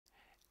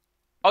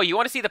Oh, you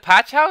want to see the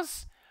patch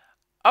house?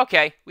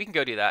 Okay, we can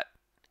go do that.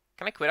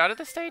 Can I quit out of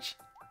this stage?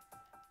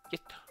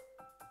 Get...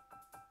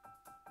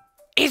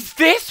 Is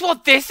this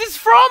what this is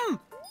from?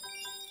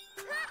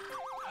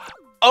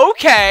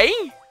 Okay.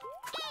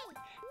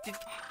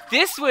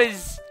 This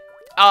was,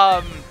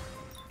 a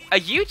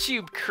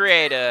YouTube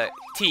creator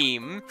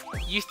team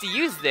used to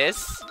use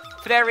this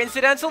for their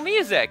incidental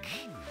music.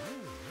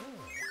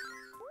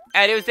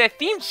 And it was their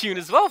theme tune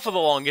as well for the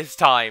longest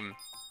time.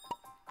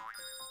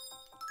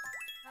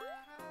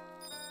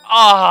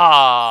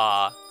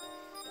 Ah.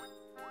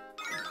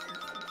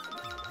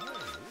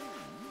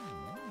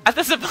 And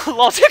there's a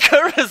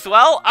melodica as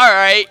well?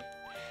 Alright.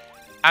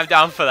 I'm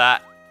down for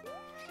that.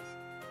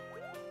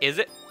 Is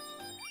it?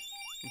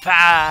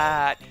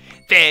 Pat!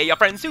 They're your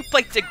friends who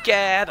play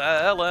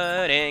together,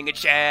 learning and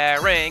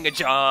sharing a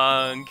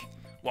junk.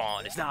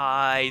 One is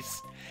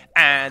nice,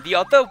 and the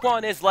other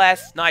one is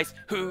less nice.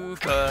 Who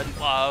couldn't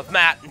love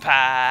Matt and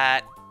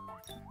Pat?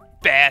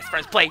 Best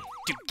friends play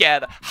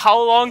together.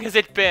 How long has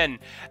it been?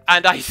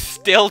 And I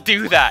still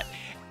do that.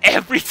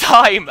 Every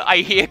time I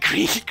hear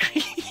green.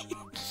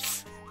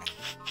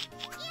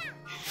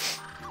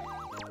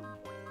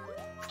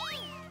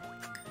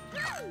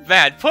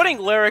 Man, putting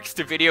lyrics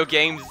to video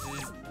games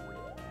is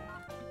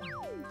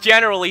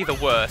generally the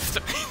worst.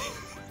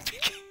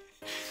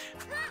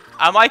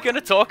 Am I gonna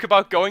talk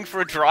about going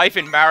for a drive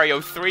in Mario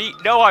 3?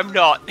 No, I'm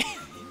not.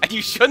 And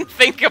you shouldn't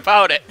think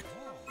about it.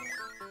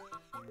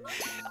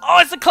 Oh,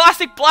 it's the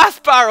classic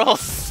blast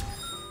barrels!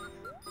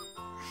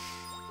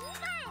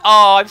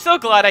 Oh, I'm so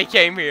glad I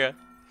came here.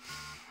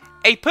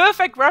 A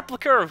perfect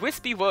replica of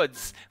Wispy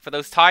Woods for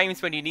those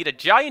times when you need a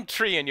giant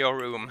tree in your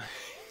room.